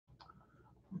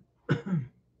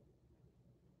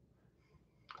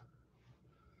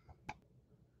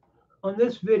On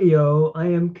this video, I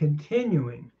am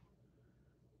continuing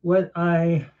what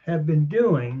I have been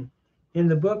doing in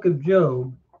the book of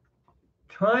Job,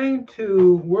 trying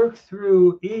to work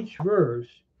through each verse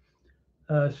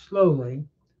slowly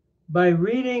by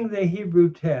reading the Hebrew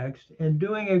text and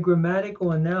doing a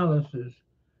grammatical analysis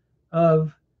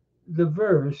of the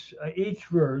verse, each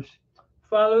verse,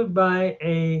 followed by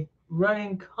a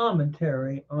running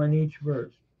commentary on each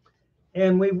verse.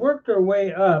 And we worked our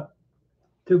way up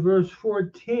to verse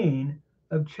 14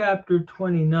 of chapter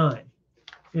 29.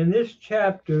 In this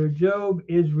chapter, Job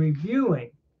is reviewing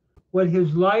what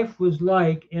his life was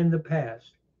like in the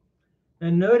past.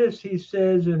 And notice he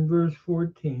says in verse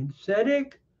 14,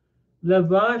 Tzedek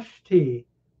lavashti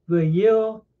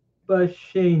v'yil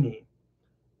basheni.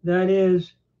 That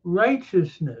is,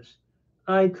 righteousness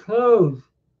I clothe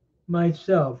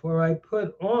myself, or I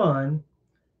put on,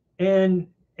 and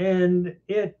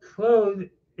it clothed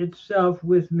itself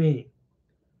with me.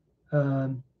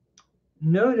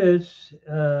 Notice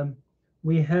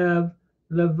we have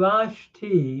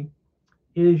lavashti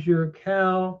is your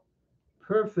cow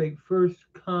perfect first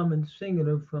common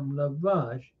singular from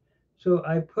lavash. So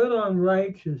I put on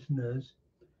righteousness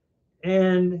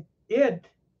and it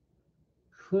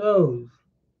clothes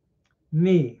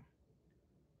me.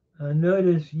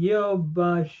 Notice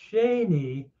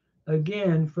yobasheni,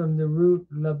 again from the root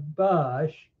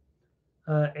labash,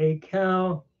 a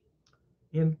cow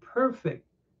imperfect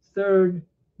third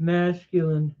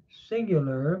masculine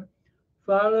singular,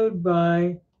 followed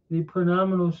by the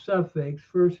pronominal suffix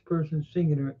first person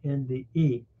singular in the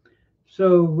E.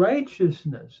 So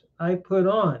righteousness I put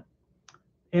on,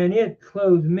 and it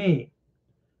clothed me.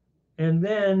 And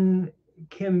then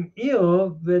kim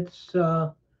il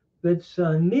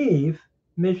v'tsaniv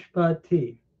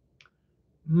mishpati.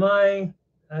 My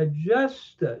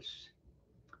justice,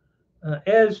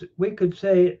 as we could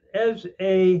say, as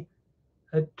a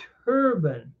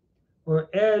turban or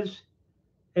as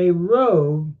a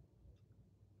robe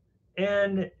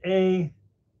and a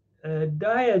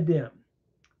diadem,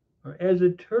 or as a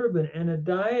turban and a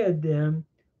diadem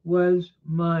was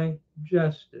my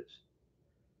justice.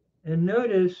 And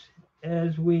notice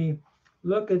as we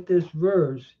look at this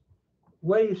verse,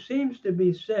 what he seems to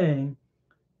be saying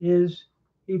is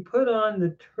he put on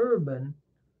the turban,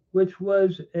 which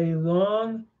was a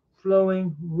long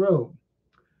flowing robe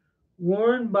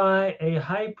worn by a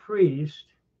high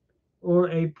priest or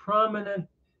a prominent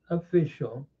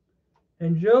official,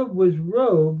 and Job was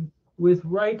robed with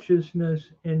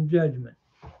righteousness and judgment.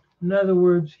 In other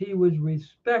words, he was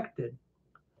respected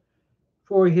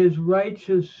for his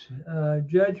righteous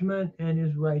judgment and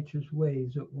his righteous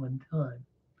ways at one time.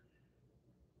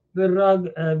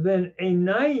 V'enayim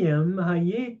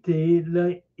hayiti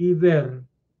le'iver.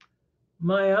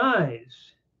 My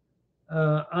eyes,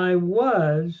 I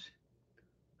was,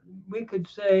 we could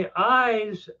say,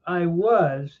 eyes I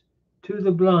was to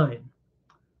the blind.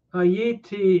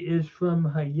 Hayiti is from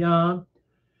Hayah,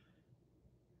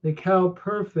 the cow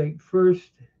perfect,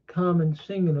 first common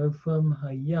singular from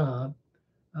Hayah.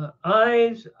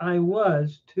 Eyes I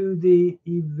was to the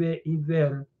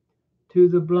iver, to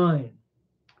the blind,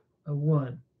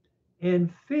 one.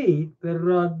 And feet,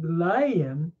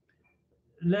 beraglayim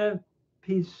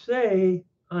lepisei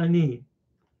ani.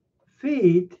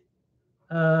 Feet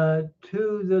to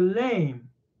the lame,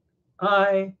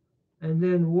 I, and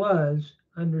then was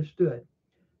understood.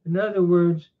 In other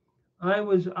words, I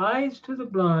was eyes to the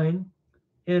blind,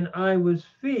 and I was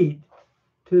feet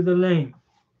to the lame.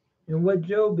 And what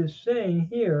Job is saying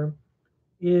here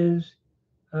is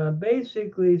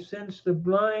basically, since the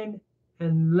blind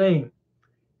and lame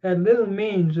had little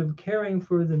means of caring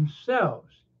for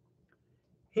themselves,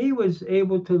 he was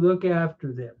able to look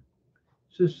after them.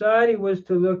 Society was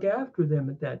to look after them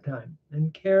at that time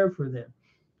and care for them.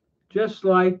 Just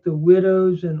like the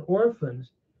widows and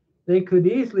orphans, they could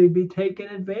easily be taken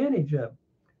advantage of.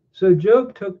 So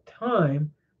Job took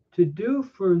time to do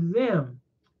for them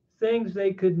things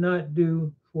they could not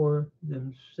do for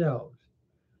themselves.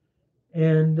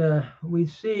 And we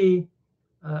see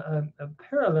a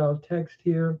parallel text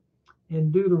here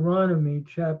in Deuteronomy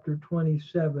chapter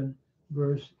 27,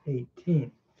 verse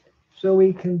 18. So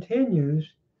he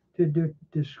continues to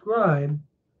describe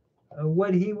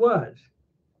what he was.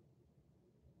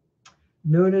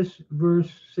 Notice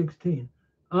verse 16.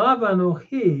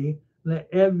 Avanochi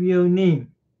le'evyonim.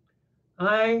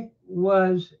 I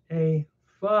was a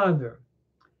father.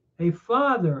 A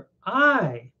father,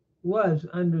 I was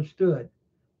understood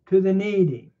to the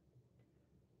needy.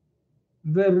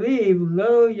 Veriv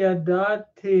lo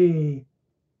yadati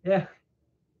ech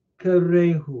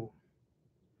karehu.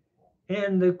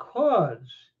 And the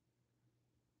cause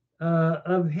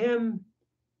of him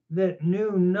that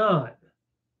knew not,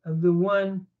 of the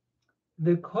one,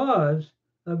 the cause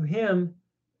of him,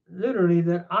 literally,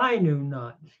 that I knew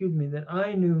not, that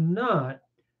I knew not,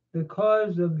 the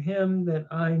cause of him that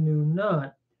I knew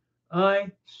not,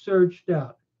 I searched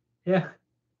out.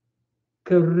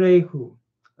 Karehu.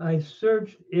 I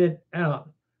searched it out.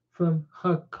 From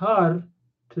hakar,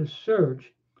 to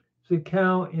search.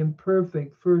 Zakau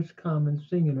imperfect, first common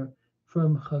singular.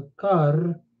 From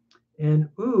hakar, and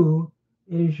u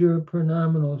is your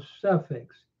pronominal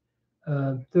suffix,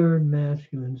 third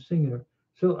masculine singular.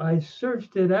 So I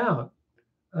searched it out.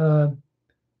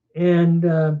 And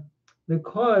the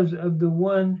cause of the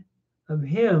one, of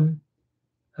him,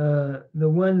 the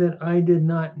one that I did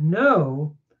not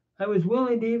know, I was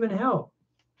willing to even help,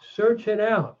 search it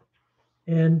out,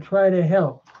 and try to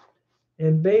help.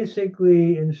 And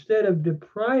basically, instead of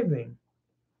depriving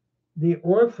the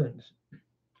orphans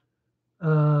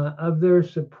of their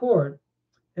support,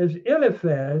 as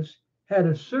Eliphaz had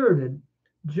asserted,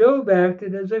 Job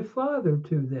acted as a father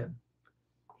to them.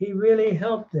 He really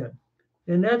helped them.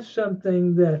 And that's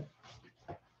something that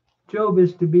Job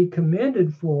is to be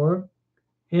commended for,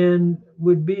 and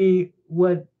would be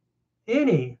what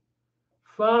any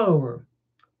follower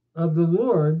of the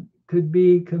Lord could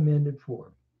be commended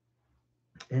for.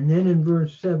 And then in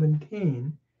verse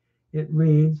 17, it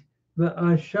reads,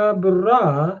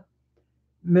 V'ashabra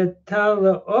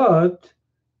metalaot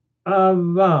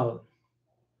aval.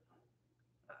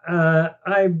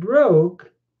 I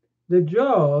broke the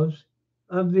jaws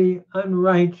of the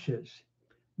unrighteous.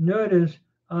 Notice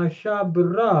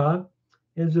ashabra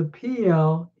is a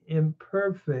PL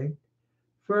imperfect,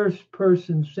 first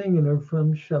person singular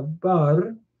from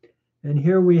shabar, and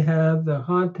here we have the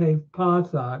hatef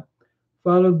pathak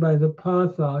followed by the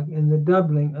pathak in the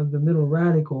doubling of the middle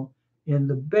radical in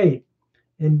the bait,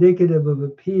 indicative of a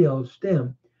PL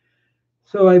stem.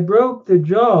 So I broke the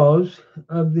jaws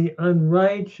of the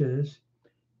unrighteous,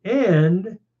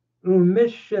 and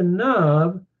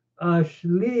umishanav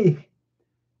ashlich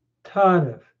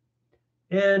tarif,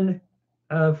 and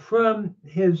from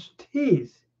his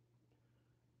teeth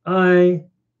I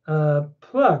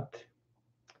plucked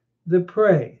the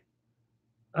prey.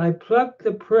 I plucked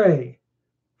the prey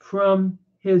from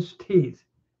his teeth,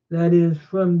 that is,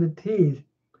 from the teeth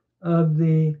of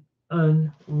the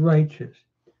unrighteous.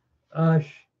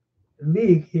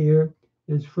 Ashlich here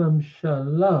is from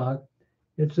shalach.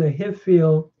 It's a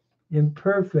hifil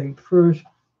imperfect, first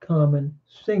common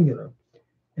singular.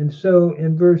 And so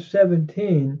in verse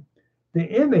 17, the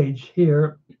image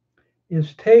here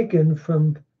is taken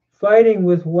from fighting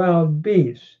with wild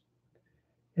beasts.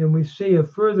 And we see a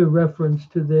further reference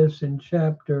to this in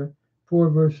chapter 4,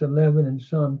 verse 11, and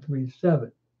Psalm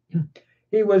 3:7.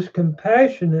 He was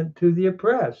compassionate to the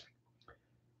oppressed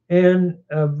and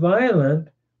violent,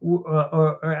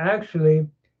 or actually,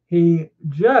 he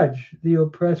judged the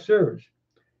oppressors.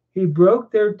 He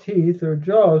broke their teeth or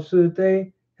jaws so that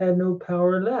they had no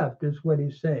power left, is what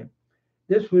he's saying.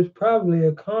 This was probably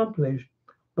accomplished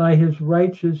by his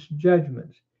righteous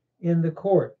judgments in the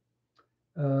court.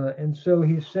 And so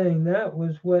he's saying that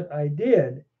was what I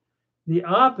did, the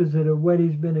opposite of what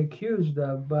he's been accused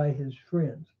of by his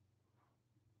friends.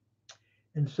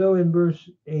 And so in verse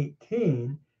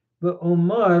 18,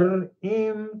 Omar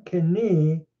im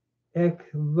keni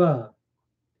ekva.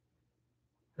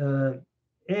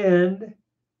 And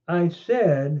I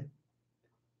said,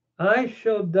 I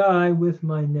shall die with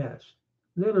my nest.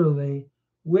 Literally,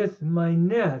 with my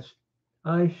nest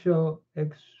I shall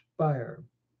expire.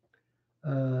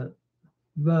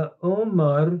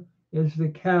 Omar is the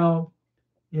cow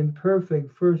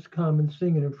imperfect, first common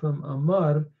singular from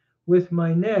Amar, with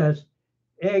my nest,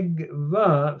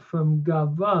 egva from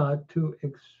gava, to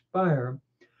expire.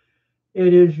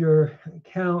 It is your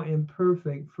cow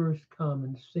imperfect, first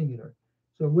common singular.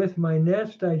 So with my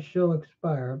nest I shall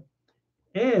expire,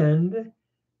 and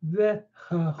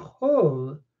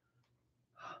v'chachol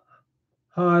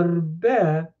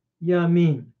harbe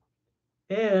yamim,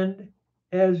 and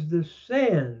as the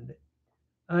sand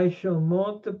I shall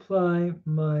multiply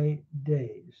my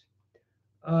days.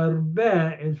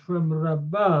 Arba is from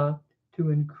rabbah, to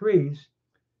increase,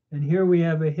 and here we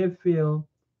have a hifil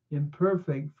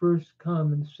imperfect, first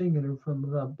common singular from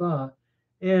rabbah,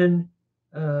 and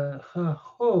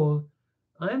chachol.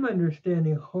 I'm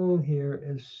understanding hol here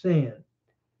as sand,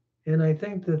 and I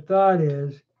think the thought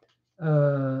is,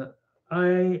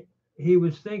 he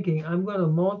was thinking, I'm going to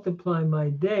multiply my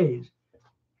days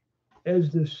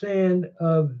as the sand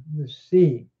of the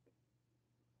sea.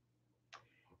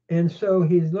 And so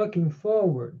he's looking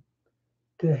forward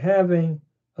to having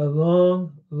a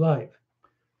long life.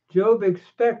 Job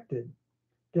expected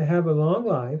to have a long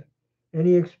life, and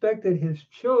he expected his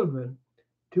children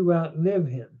to outlive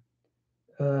him.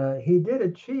 He did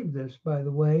achieve this, by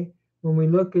the way, when we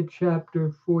look at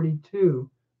chapter 42,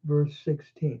 verse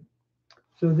 16.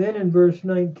 So then in verse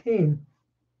 19,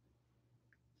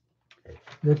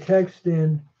 the text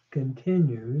then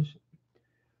continues.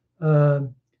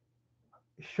 Sharshi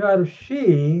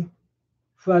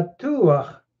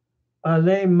fatuach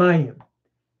ale mayim.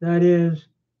 That is,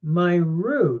 my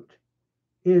root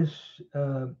is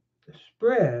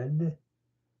spread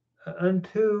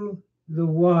unto the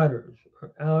waters,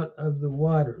 or out of the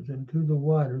waters, into the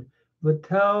waters.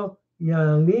 Vatal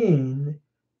yalin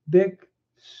bik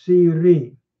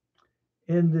siri.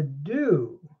 And the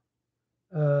dew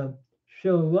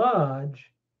shall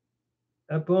lodge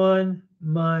upon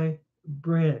my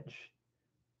branch.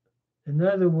 In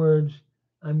other words,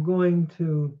 I'm going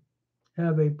to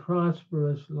have a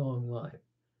prosperous long life.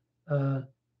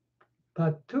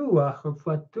 Patuach or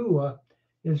fatuach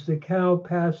is the cow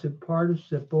passive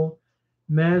participle,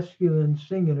 masculine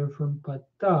singular from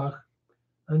patach,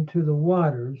 unto the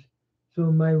waters.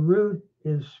 So my root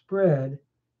is spread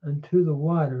unto the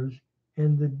waters,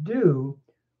 and the dew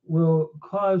will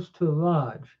cause to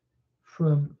lodge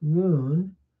from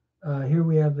loon. Here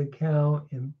we have the cow,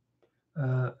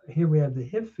 here we have the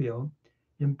hifil,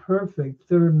 imperfect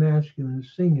third masculine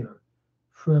singular,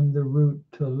 from the root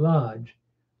to lodge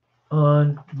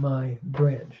on my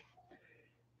branch.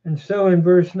 And so in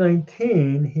verse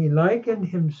 19, he likened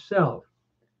himself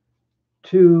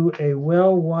to a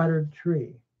well-watered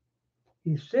tree.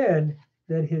 He said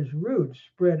that his roots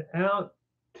spread out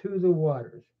to the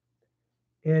waters,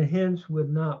 and hence would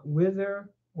not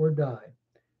wither or die.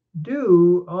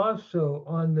 Dew also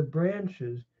on the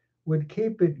branches would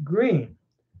keep it green,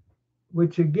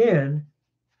 which again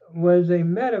was a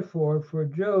metaphor for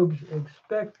Job's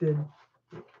expected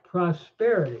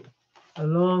prosperity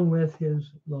along with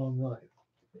his long life.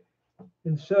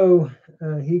 And so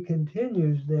he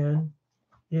continues then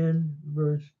in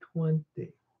verse 20.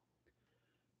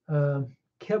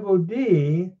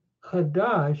 Kevodi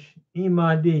chadash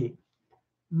imadi.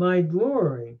 My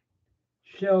glory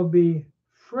shall be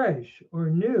fresh or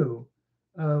new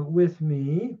with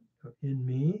me, in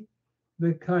me.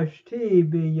 V'kashti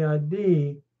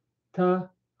biyadi ta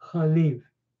chaliv.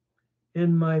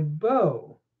 And my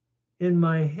bow in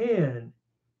my hand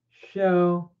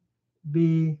shall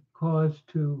be caused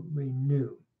to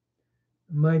renew.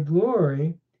 My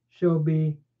glory shall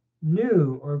be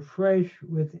new or fresh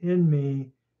within me,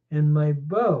 and my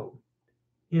bow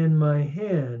in my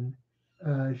hand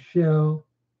shall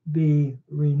be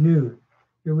renewed.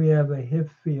 Here we have a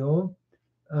hifil,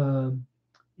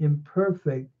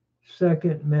 imperfect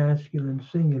second masculine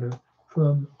singular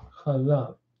from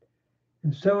chalav.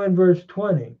 And so in verse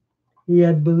 20,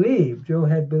 Job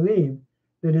had believed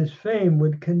that his fame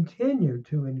would continue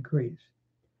to increase.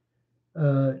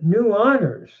 New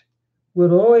honors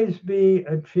would always be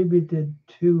attributed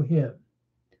to him,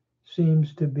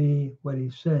 seems to be what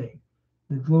he's saying,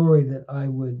 the glory that I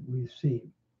would receive.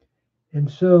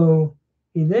 And so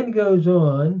he then goes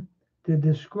on to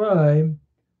describe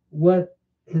what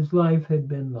his life had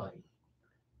been like.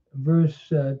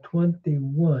 Verse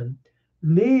 21,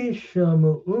 Li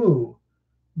shamu'u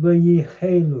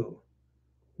v'yichelu.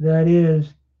 That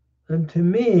is, unto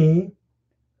me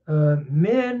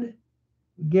men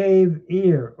gave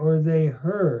ear, or they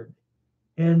heard,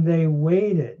 and they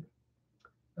waited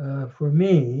for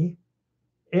me,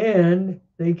 and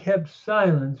they kept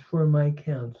silence for my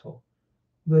counsel.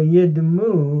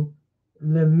 V'yidmu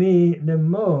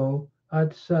lemo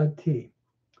atzati.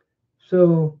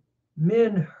 So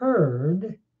men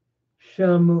heard,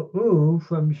 shamu'u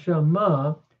from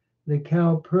shama, the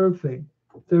cow perfect,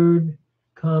 third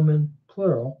common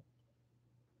plural,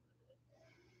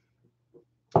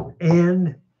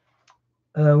 and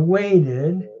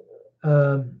waited,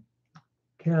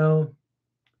 cow,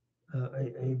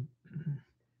 a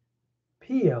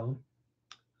pl,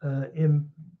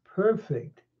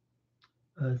 imperfect,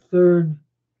 third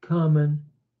common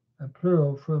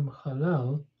plural from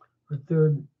halal, or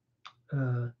third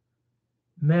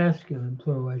masculine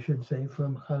plural, I should say,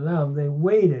 from halal. They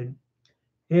waited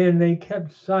and they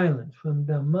kept silence from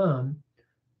damam,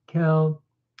 cow,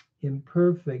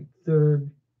 imperfect third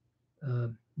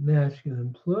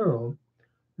masculine plural.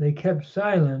 They kept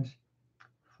silence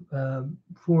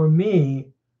for me,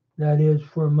 that is,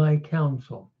 for my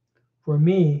counsel. For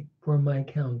me, for my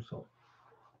counsel.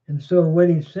 And so what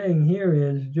he's saying here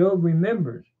is Job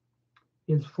remembers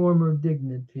his former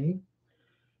dignity,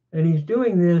 and he's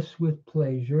doing this with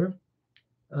pleasure.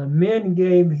 Men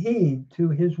gave heed to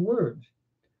his words.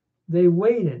 they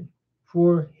waited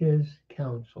for his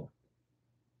counsel.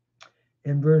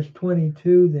 In verse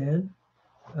 22 then,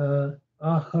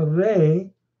 Acharei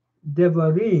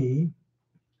devari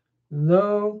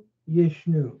lo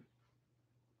yishnu.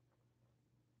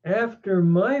 After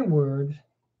my words,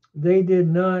 they did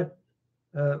not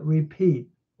repeat,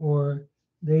 or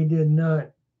they did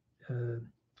not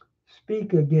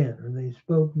speak again, or they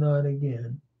spoke not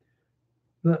again.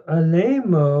 But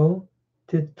alemo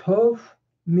titof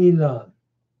milah,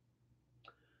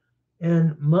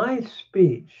 and my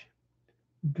speech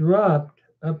dropped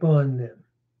upon them.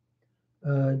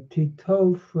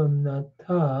 Titof from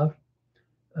nataf,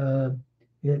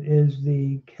 it is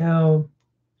the cow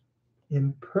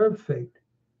imperfect,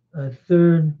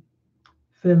 third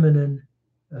feminine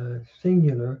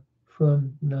singular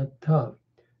from nataf.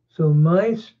 So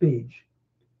my speech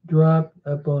dropped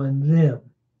upon them,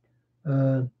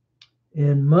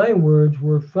 and my words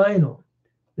were final.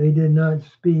 They did not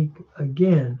speak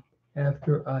again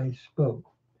after I spoke.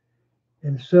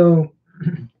 And so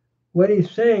what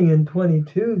he's saying in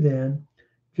 22 then,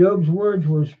 Job's words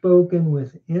were spoken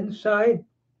with insight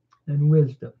and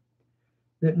wisdom,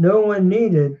 that no one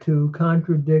needed to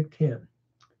contradict him.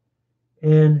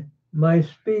 And my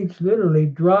speech literally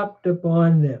dropped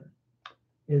upon them,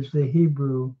 is the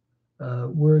Hebrew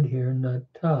word here,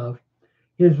 nataf.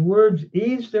 His words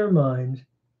eased their minds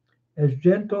as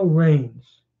gentle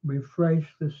rains refresh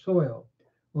the soil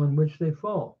on which they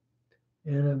fall.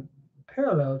 And a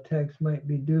parallel text might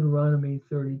be Deuteronomy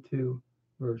 32,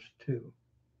 verse 2.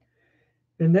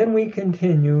 And then we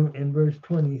continue in verse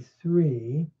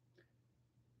 23.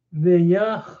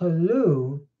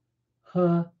 V'yachalu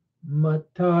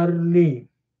ha-matarli.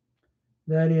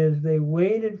 That is, they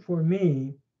waited for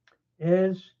me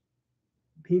as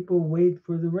people wait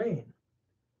for the rain.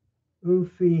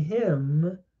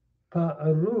 Ufihim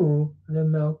pa'aru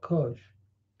lemalkosh.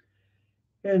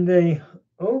 And they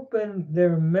opened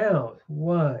their mouth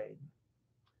wide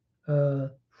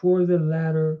for the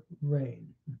latter rain.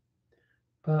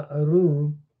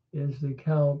 Pa'aru is the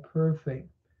cow perfect,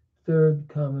 third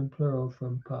common plural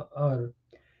from pa'ar.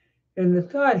 And the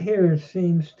thought here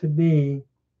seems to be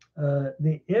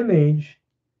the image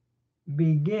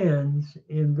begins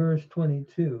in verse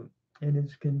 22 and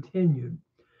it's continued.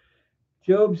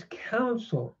 Job's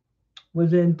counsel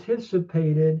was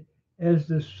anticipated as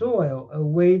the soil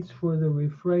awaits for the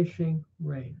refreshing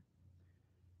rain.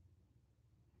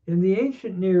 In the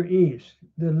ancient Near East,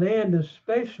 the land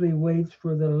especially waits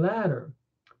for the latter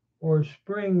or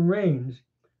spring rains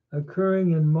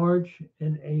occurring in March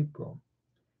and April.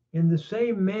 In the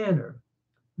same manner,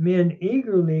 men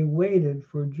eagerly waited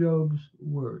for Job's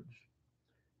words.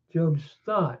 Job's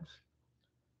thoughts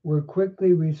were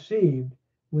quickly received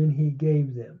when he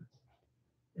gave them.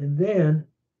 And then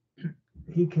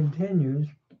he continues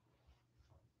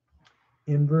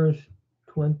in verse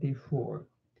 24.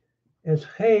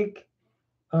 Eschek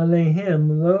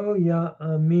alehem lo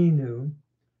ya'aminu.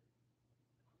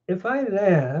 If I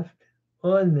laughed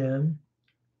on them,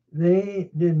 they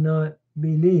did not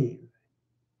believe.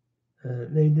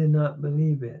 They did not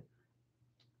believe it.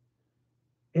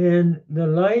 And the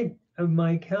light of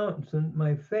my countenance,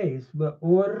 my face, but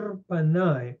or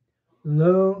panai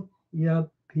lo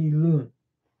yapilun.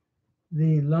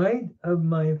 The light of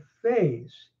my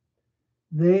face,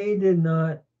 they did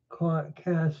not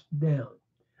cast down.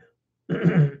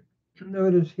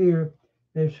 Notice here,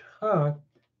 eshchak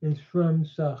is from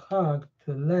sachak,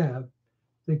 to laugh,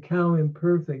 the cow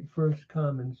imperfect first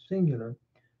common singular.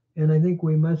 And I think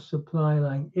we must supply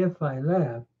like if I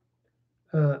laugh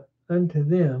unto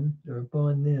them, or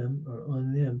upon them, or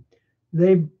on them.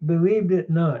 They believed it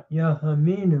not.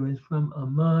 Yahaminu is from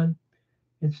Aman.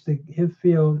 It's the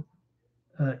Hifil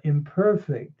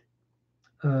imperfect,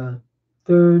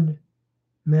 third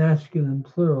masculine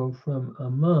plural from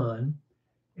Aman.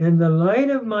 And the light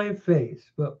of my face,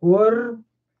 but or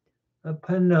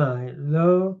panai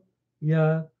lo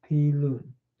yapilun.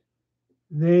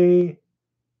 They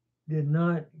did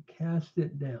not cast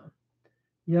it down.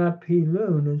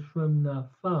 Yapilun is from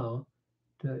nafal,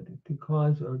 to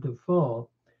cause or to fall.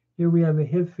 Here we have a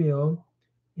hifil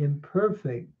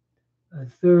imperfect, a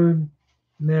third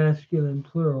masculine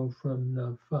plural from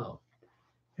nafal.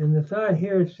 And the thought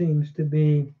here seems to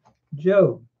be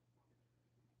Job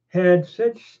had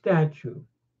such stature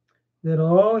that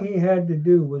all he had to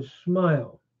do was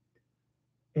smile,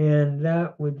 and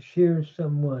that would cheer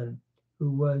someone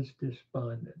who was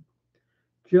despondent.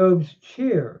 Job's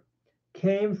cheer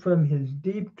came from his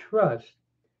deep trust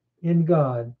in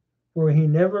God, for he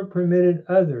never permitted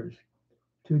others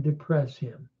to depress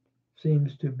him,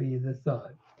 seems to be the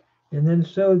thought. And then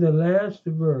so the last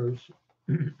verse,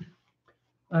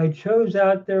 I chose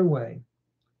out their way,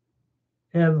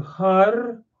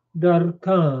 Evhar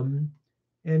Darkam,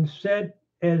 and set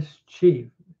as chief,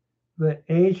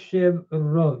 V'eshev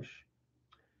Rosh,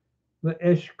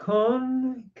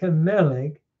 V'eshkon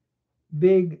Kamelech,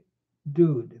 big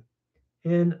dude,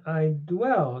 and I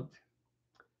dwelt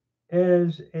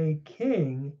as a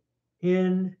king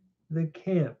in the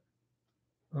camp,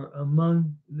 or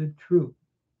among the troop,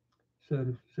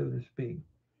 so to speak.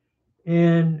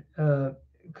 And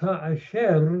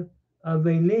Ka'asher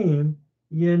Avelim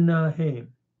Yenahem,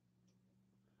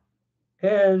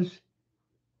 as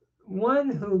one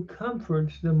who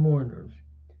comforts the mourners,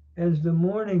 as the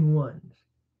mourning ones,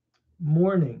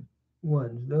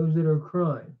 those that are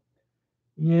crying.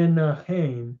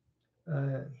 Yenahem,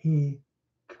 he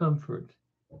comforts,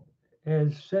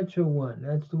 as such a one.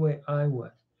 That's the way I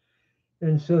was.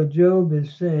 And so Job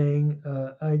is saying,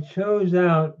 I chose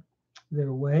out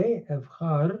their way.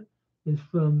 Evchar is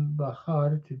from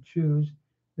Bahar, to choose,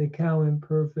 the cow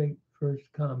imperfect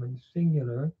first common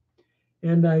singular.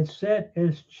 And I set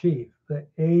as chief, the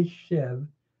Eshev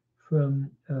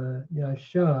from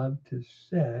Yashab, to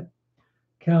set,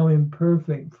 cow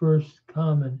imperfect first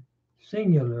common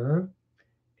singular.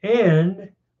 And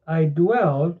I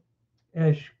dwelt,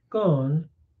 Eshkon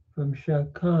from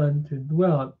Shakan, to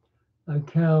dwelt, a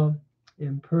cow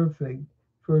imperfect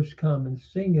first common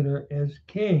singular, as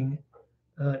king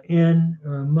in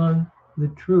or among the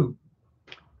troop,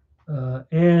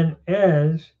 and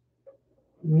as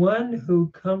one who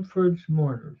comforts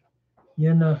mourners.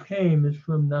 Yenachem is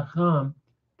from Nacham,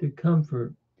 to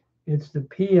comfort. It's the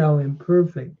PL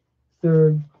imperfect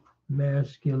third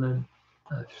masculine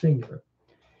singular.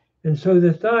 And so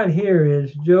the thought here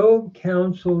is Job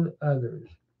counseled others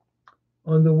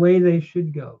on the way they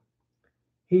should go.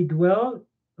 He dwelt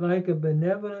like a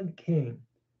benevolent king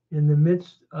in the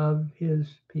midst of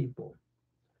his people.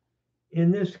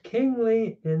 In this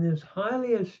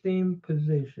highly esteemed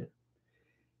position,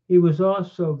 he was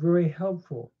also very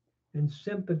helpful and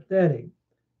sympathetic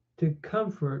to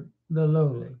comfort the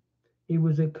lowly. He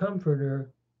was a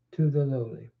comforter to the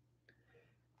lowly.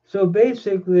 So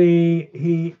basically,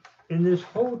 in this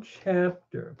whole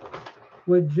chapter,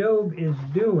 what Job is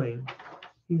doing,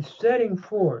 he's setting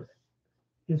forth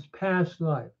his past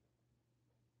life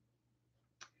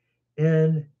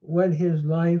and what his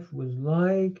life was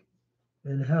like,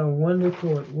 and how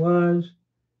wonderful it was,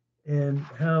 and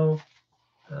how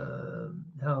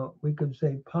we could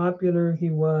say popular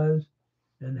he was,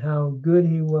 and how good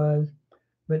he was.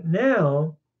 But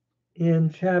now, in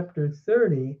chapter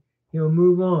 30, he'll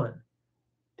move on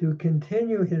to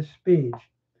continue his speech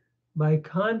by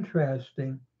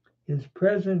contrasting his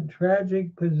present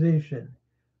tragic position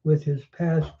with his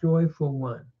past joyful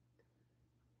one.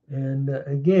 And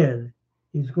again,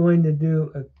 he's going to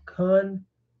do a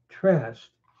contrast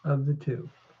of the two.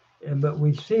 But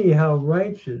we see how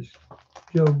righteous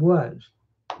Job was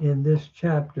in this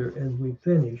chapter as we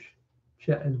finish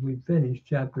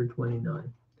chapter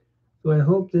 29. So I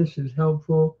hope this is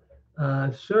helpful.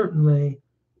 Certainly,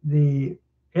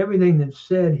 everything that's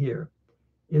said here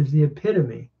is the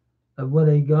epitome of what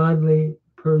a godly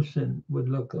person would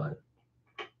look like.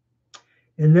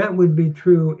 And that would be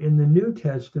true in the New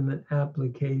Testament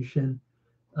application,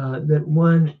 that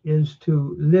one is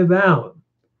to live out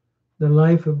the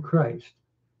life of Christ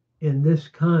in this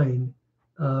kind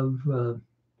of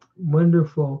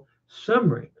wonderful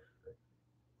summary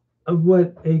of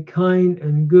what a kind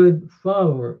and good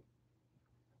follower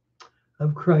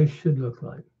of Christ should look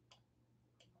like.